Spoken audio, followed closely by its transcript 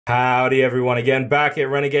Howdy everyone, again back at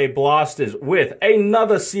Renegade Blasters with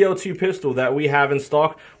another CO2 pistol that we have in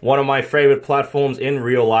stock. One of my favorite platforms in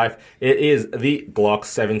real life. It is the Glock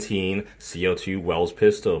 17 CO2 Wells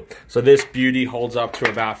pistol. So this beauty holds up to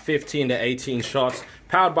about 15 to 18 shots,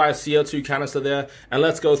 powered by a CO2 canister there. And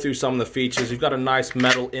let's go through some of the features. You've got a nice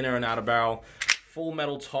metal inner and outer barrel, full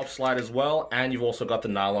metal top slide as well, and you've also got the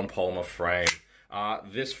nylon polymer frame.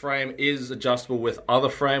 This frame is adjustable with other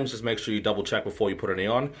frames. Just make sure you double check before you put any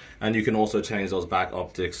on, and you can also change those back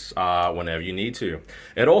optics whenever you need to.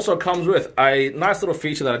 It also comes with a nice little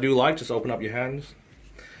feature that I do like. Just open up your hands.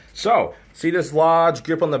 So, see this large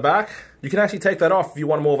grip on the back? You can actually take that off if you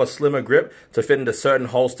want more of a slimmer grip to fit into certain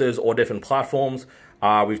holsters or different platforms.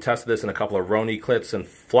 We've tested this in a couple of Roni clips and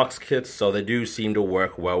Flux kits, so they do seem to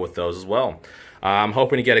work well with those as well. I'm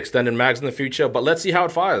hoping to get extended mags in the future, but let's see how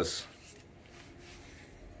it fires.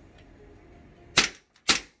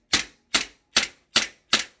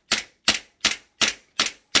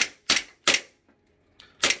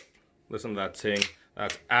 Listen to that ting.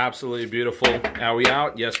 That's absolutely beautiful. Are we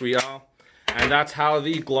out? Yes, we are. And that's how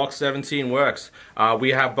the Glock 17 works. We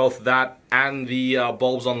have both that and the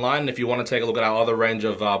bulbs online. If you want to take a look at our other range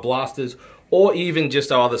of blasters, or even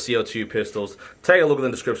just our other CO2 pistols, take a look in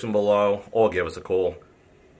the description below, or give us a call.